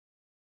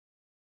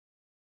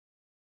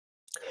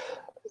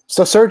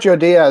So Sergio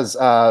Diaz,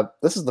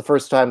 this is the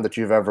first time that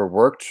you've ever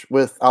worked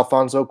with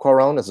Alfonso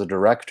Cuaron as a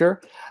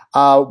director.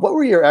 What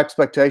were your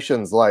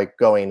expectations like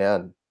going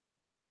in?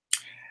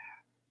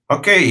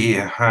 Okay,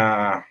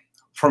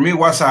 for me it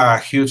was a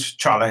huge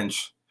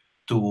challenge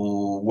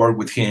to work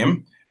with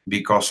him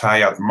because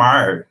I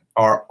admire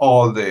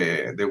all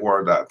the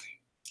work that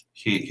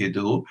he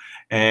do,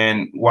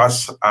 and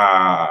was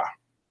a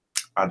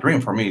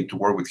dream for me to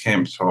work with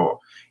him. So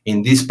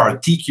in this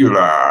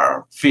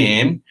particular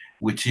film,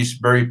 which is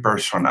very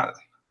personal,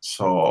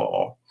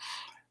 so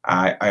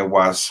I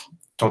was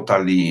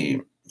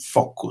totally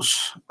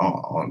focused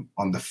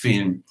on the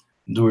film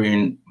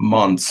during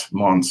months,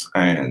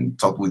 and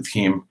talked with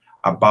him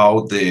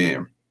about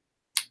the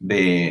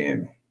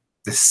the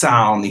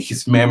sound in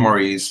his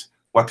memories,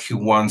 what he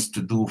wants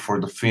to do for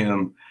the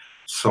film.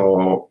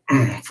 So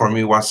for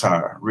me, it was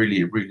a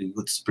really good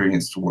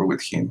experience to work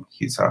with him.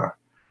 He's a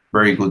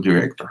very good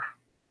director.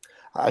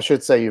 I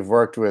should say you've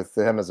worked with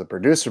him as a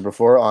producer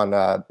before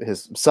on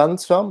his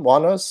son's film,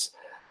 Juanos,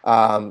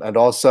 and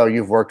also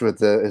you've worked with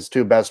his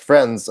two best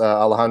friends,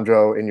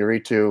 Alejandro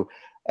Iñárritu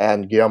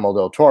and Guillermo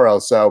del Toro.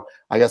 So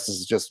I guess this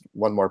is just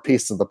one more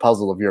piece of the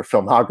puzzle of your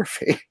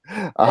filmography.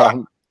 Yeah.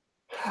 um,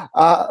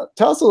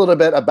 Tell us a little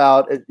bit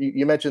about it.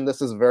 You mentioned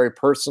this is a very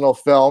personal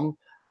film.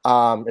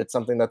 It's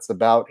something that's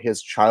about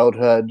his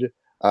childhood,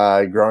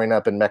 growing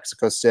up in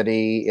Mexico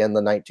City in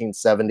the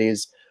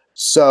 1970s.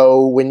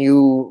 So when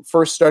you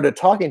first started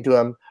talking to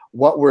him,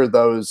 what were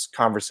those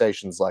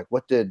conversations like?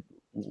 What did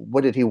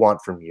he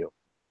want from you?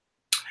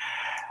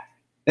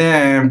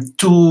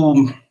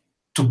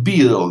 To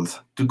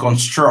build, to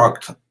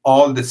construct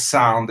all the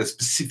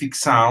specific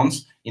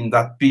sounds in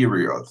that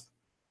period.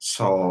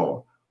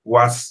 So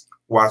was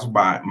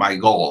my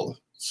goal.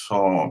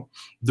 So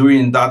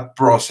during that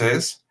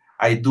process,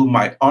 I do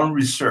my own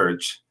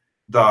research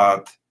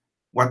that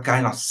what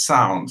kind of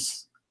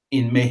sounds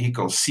in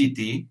Mexico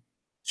City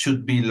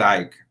should be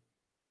like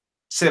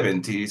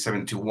 70,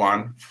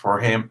 71 for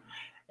him,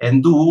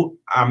 and do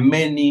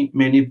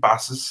many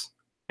passes,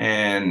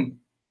 and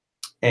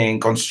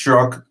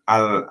construct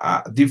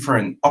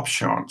different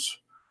options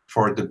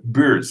for the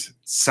birds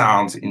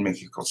sounds in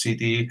Mexico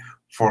City,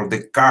 for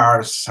the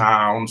car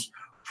sounds,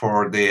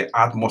 for the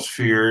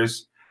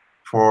atmospheres,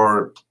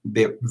 for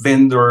the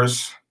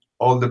vendors,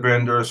 all the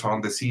vendors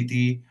on the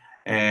city,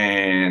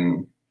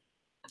 and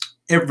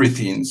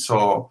everything.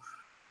 So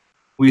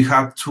we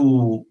have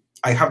to,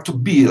 I have to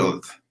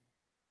build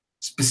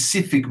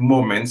specific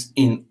moments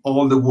in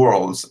all the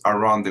worlds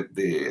around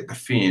the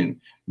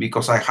film,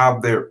 because I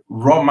have the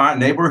Roma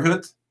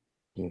neighborhood.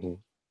 Mhm.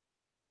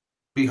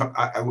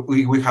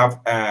 We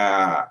have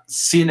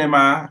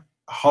cinema,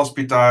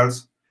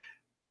 hospitals,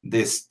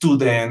 the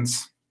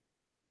students,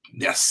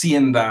 the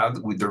hacienda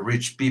with the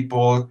rich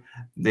people,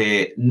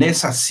 the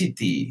Nesa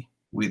city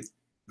with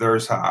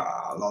there's a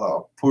lot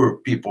of poor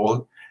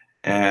people,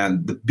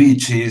 and the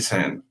beaches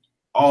and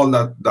all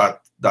that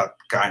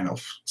kind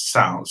of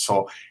sound.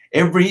 So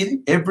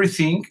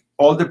everything,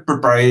 all the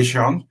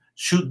preparation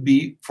should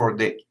be for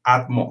the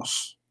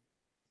Atmos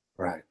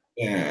Right.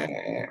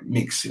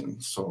 mixing.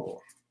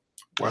 So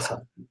what's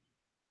that?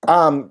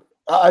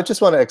 I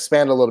just want to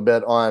expand a little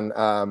bit on,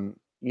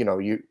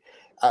 you,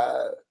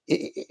 uh,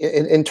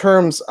 in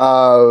terms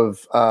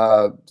of,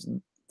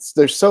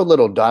 there's so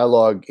little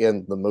dialogue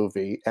in the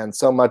movie, and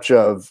so much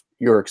of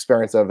your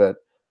experience of it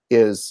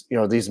is,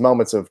 these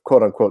moments of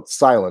quote unquote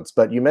silence.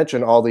 But you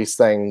mentioned all these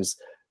things: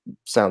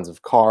 sounds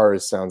of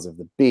cars, sounds of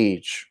the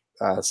beach,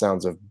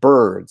 sounds of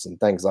birds, and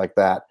things like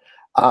that.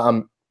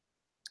 Um,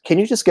 can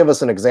you just give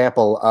us an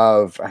example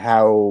of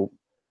how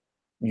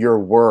your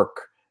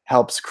work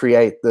helps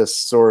create this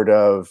sort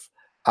of,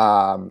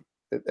 um,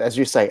 as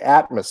you say,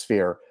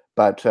 atmosphere,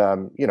 but I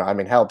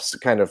mean, helps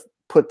kind of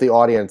put the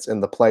audience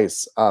in the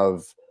place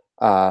of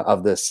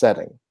this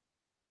setting?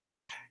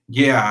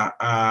 Yeah,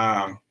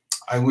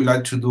 I would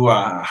like to do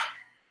a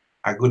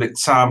good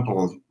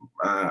example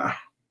uh,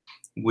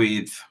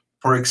 with,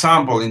 for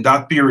example, in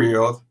that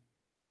period,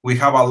 we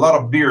have a lot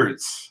of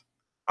birds,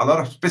 a lot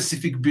of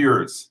specific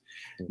birds,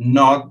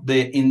 not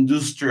the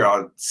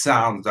industrial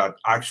sound that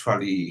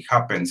actually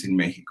happens in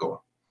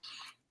Mexico.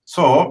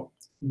 So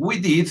we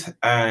did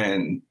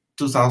in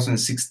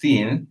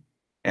 2016,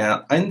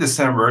 and in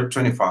December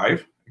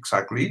 25,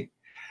 exactly,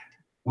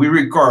 we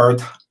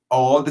record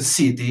all the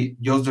city,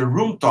 just the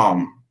room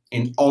tone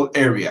in all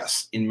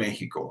areas in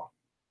Mexico,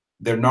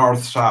 the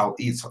north, south,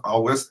 east,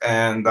 west,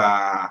 and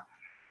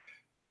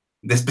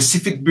the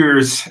specific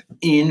beers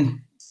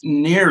in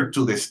near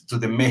to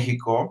the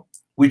Mexico,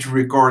 which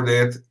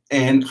recorded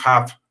and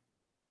have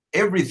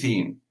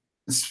everything,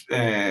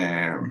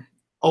 uh,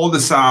 all the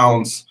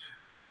sounds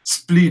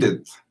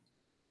splitted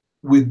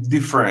with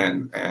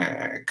different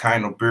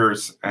kind of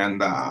beers,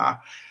 and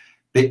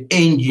the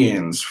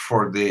engines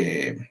for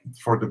the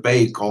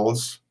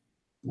vehicles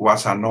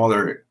was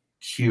another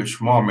huge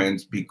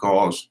moment,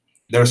 because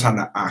there's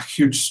a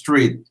huge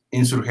street,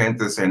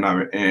 Insurgentes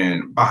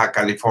in Baja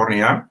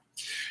California,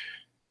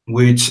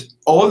 which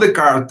all the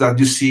cars that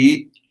you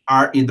see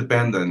are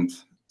independent.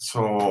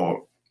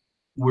 So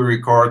we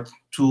record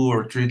 2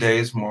 or 3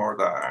 days more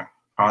than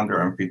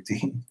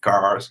 150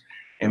 cars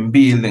and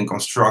build and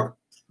construct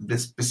the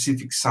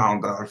specific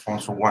sound that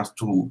Alfonso wants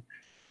to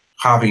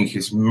have in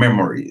his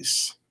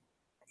memories.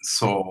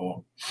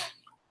 So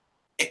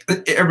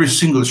every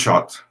single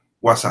shot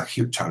was a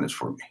huge challenge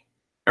for me.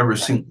 Every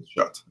single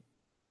shot.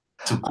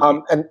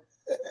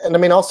 And I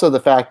mean, also the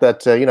fact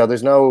that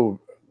there's no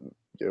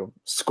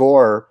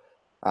score.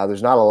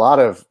 There's not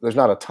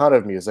a ton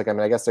of music. I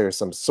mean, I guess there's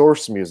some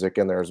source music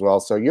in there as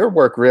well. So your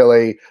work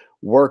really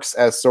works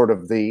as sort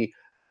of the,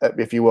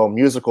 if you will,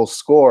 musical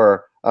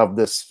score of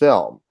this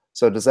film.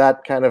 So does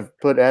that kind of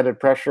put added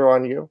pressure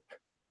on you?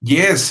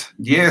 Yes,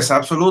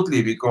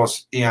 absolutely.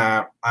 Because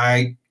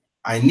I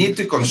need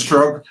to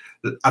construct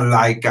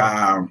like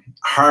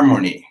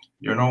harmony.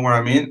 You know what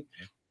I mean?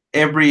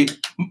 Every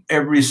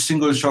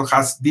single shot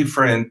has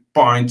different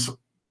points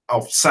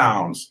of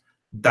sounds,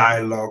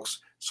 dialogues,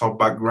 some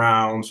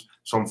backgrounds,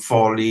 some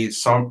foley,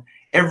 some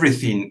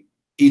everything.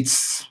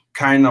 It's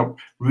kind of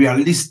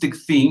realistic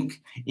thing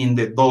in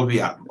the Dolby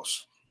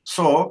Atmos.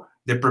 So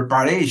the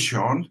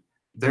preparation,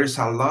 there's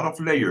a lot of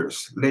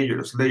layers,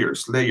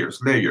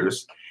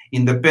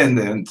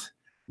 independent,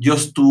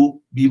 just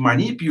to be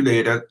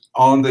manipulated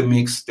on the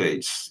mix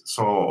stage.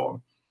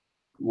 So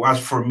it was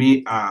for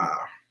me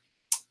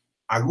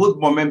a good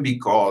moment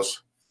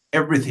because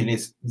everything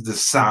is the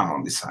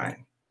sound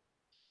design.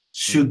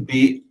 Should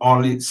be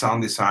only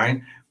sound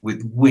design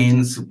with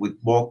winds,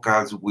 with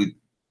vocals, with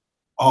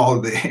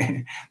all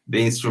the the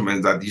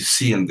instruments that you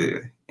see in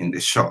the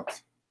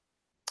shot.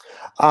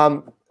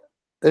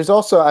 There's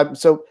also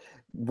so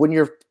when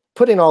you're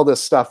putting all this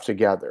stuff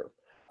together,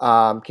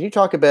 can you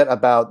talk a bit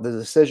about the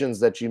decisions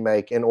that you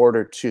make in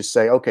order to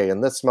say, okay,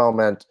 in this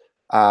moment,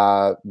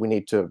 we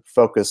need to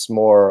focus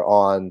more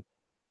on,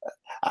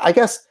 I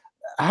guess,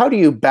 how do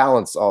you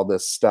balance all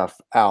this stuff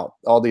out,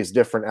 all these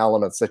different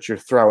elements that you're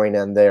throwing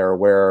in there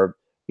where,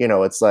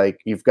 it's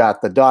like you've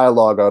got the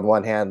dialogue on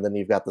one hand, then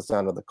you've got the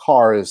sound of the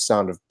cars,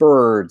 sound of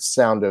birds,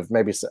 sound of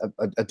maybe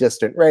a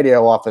distant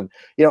radio often.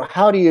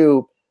 How do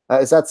you,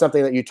 is that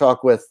something that you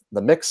talk with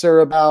the mixer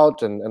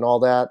about and all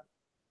that?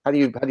 How do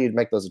you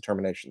make those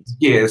determinations?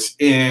 Yes,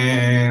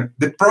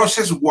 the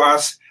process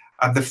was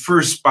at the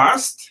first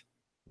pass,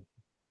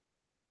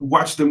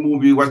 watch the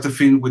movie, watch the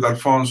film with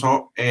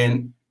Alfonso,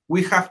 and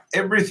we have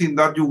everything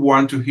that you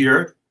want to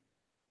hear.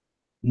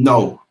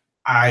 No,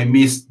 I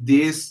missed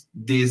this.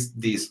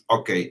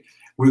 Okay,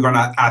 we're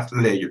gonna add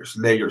layers.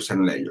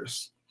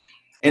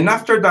 And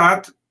after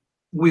that,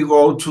 we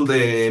go to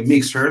the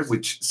mixer,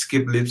 which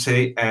Skip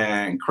Lipsey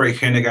and Craig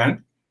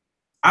Hennigan,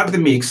 at the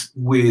mix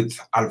with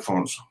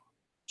Alfonso.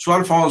 So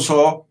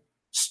Alfonso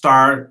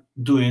start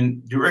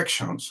doing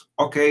directions.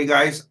 Okay,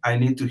 guys, I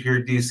need to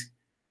hear this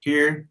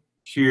here,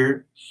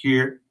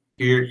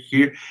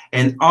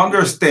 and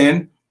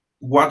understand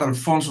what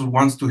Alfonso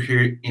wants to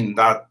hear in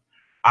that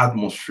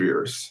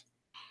atmospheres.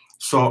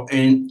 So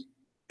in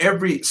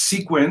every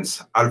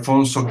sequence,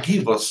 Alfonso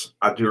gives us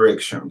a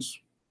directions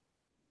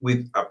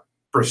with a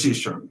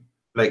precision,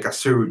 like a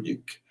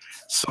surgic.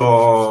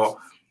 So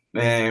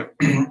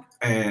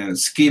and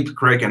Skip,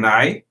 Craig, and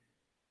I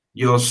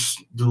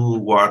just do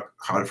what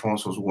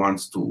Alfonso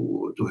wants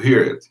to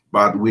hear it,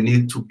 but we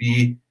need to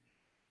be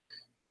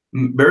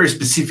very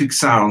specific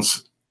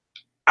sounds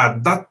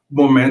at that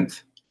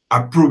moment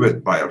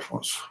approved by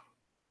Alfonso.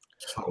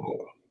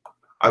 So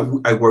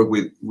I work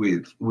with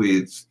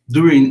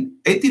during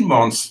 18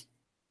 months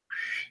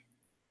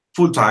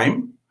full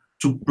time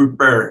to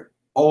prepare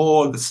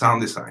all the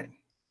sound design.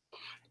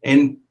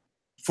 And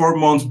 4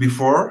 months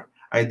before,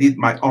 I did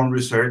my own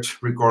research,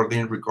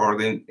 recording,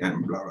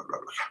 and blah, blah,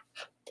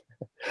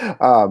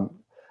 blah,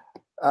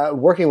 blah.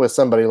 Working with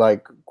somebody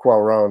like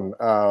Cuaron,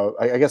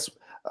 I guess,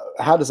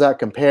 how does that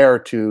compare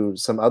to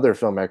some other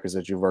filmmakers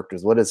that you've worked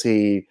with? What does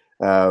he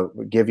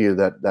give you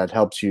that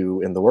helps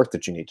you in the work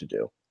that you need to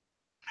do?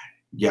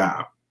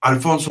 Yeah,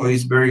 Alfonso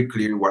is very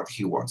clear what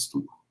he wants to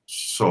do.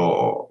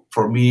 So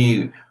for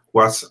me,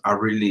 was a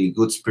really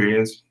good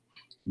experience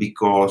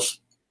because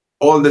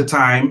all the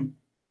time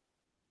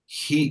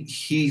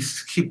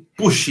he's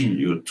pushing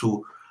you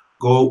to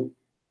go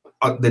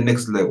at the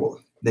next level.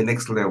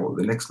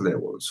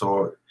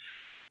 So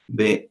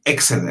the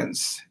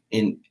excellence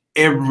in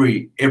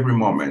every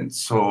moment.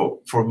 So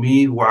for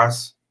me, it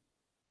was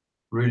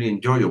really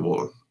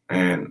enjoyable,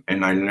 and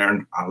I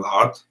learned a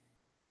lot.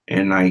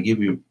 And I give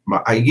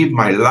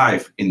my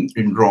life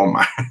in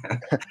Roma.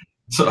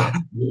 So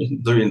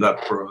during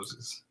that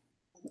process.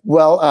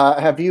 Well,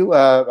 have you?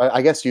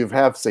 I guess you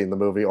have seen the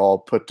movie all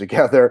put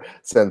together.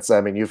 Since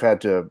I mean, you've had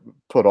to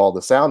put all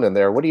the sound in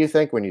there. What do you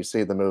think when you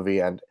see the movie,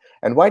 and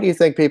why do you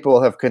think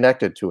people have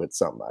connected to it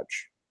so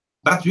much?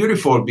 That's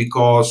beautiful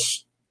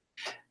because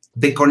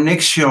the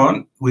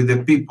connection with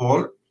the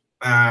people.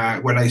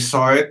 When I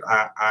saw it,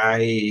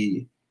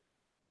 I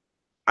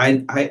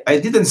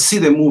didn't see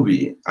the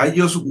movie. I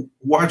just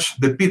watched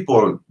the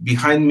people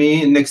behind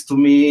me, next to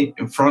me,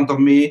 in front of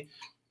me,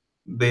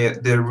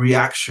 the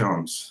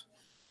reactions.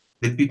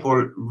 The people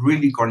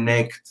really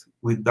connect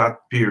with that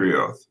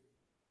period.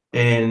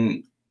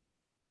 And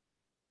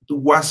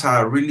was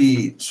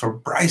really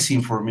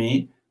surprising for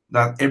me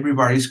that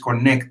everybody's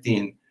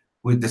connecting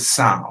with the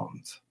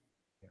sound.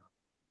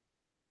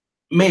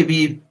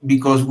 Maybe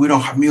because we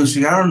don't have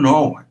music, I don't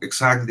know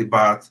exactly,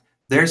 but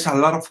there's a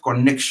lot of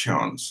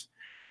connections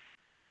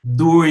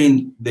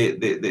during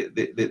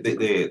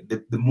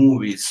the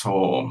movie.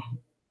 So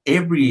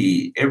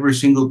every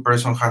single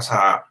person has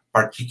a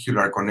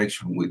particular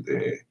connection with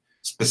the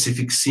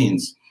specific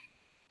scenes.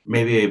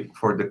 Maybe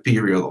for the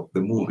period of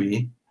the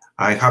movie,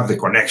 I have the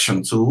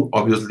connection too,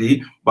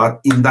 obviously, but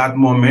in that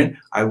moment,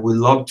 I would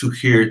love to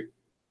hear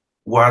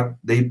what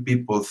they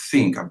people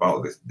think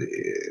about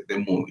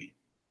the movie.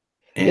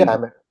 Yeah,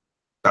 And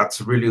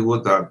that's really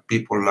good that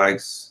people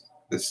likes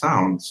the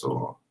sound.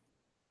 So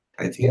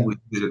I yeah, think we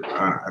did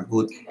a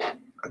good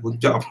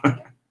job.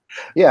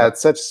 yeah.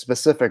 It's such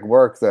specific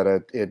work that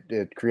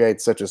it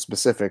creates such a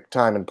specific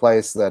time and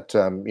place that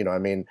I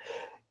mean,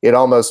 it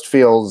almost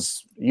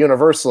feels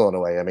universal in a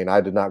way. I mean,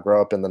 I did not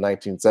grow up in the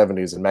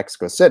 1970s in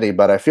Mexico City,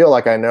 but I feel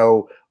like I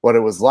know what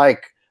it was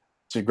like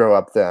to grow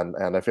up then,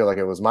 and I feel like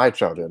it was my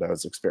childhood I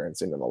was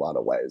experiencing in a lot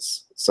of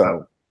ways.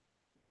 So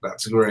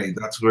That's great.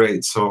 That's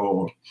great.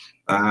 So,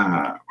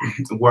 uh,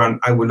 one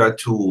I would like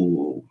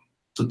to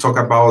talk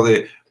about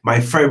my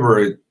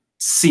favorite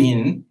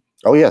scene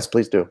oh yes,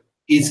 please do.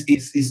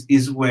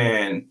 is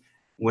when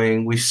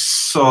we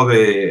saw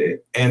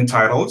the end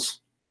titles,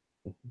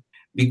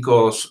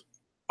 because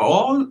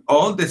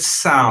all the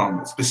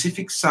sound,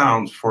 specific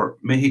sounds for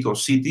Mexico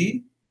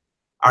City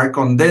are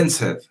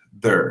condensed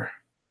there.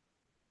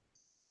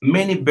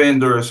 Many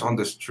vendors on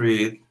the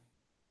street,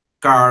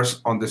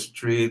 cars on the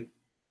street,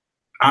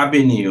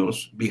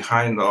 avenues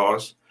behind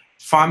us,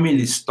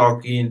 families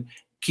talking,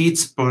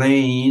 kids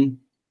playing,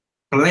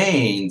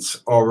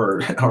 planes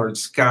over our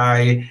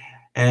sky,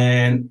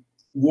 and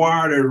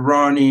water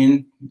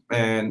running,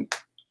 and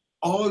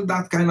all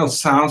that kind of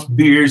sounds,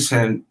 beers,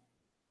 and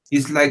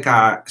it's like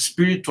a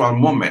spiritual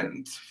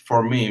moment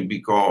for me,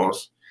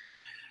 because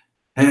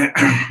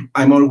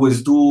I'm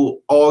always do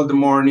all the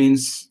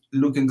mornings,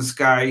 look in the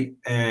sky,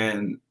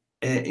 and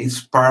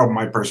it's part of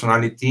my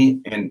personality.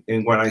 And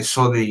when I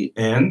saw the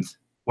end,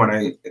 when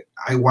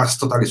I was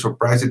totally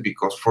surprised,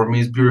 because for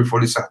me it's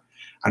beautiful. It's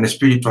a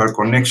spiritual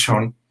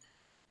connection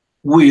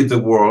with the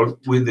world,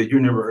 with the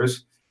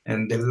universe,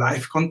 and the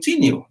life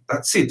continue.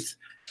 That's it.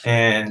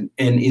 And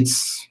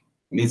it's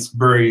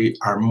very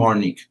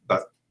harmonic,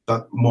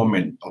 that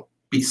moment of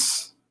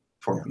peace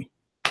for me.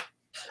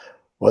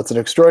 Well, it's an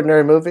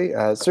extraordinary movie.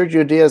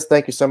 Sergio Diaz,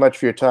 thank you so much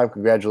for your time.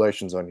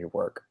 Congratulations on your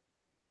work.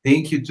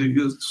 Thank you to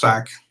you,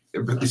 Zach.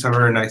 It's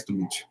very nice to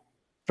meet you.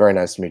 Very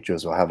nice to meet you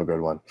as well. Have a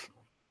good one.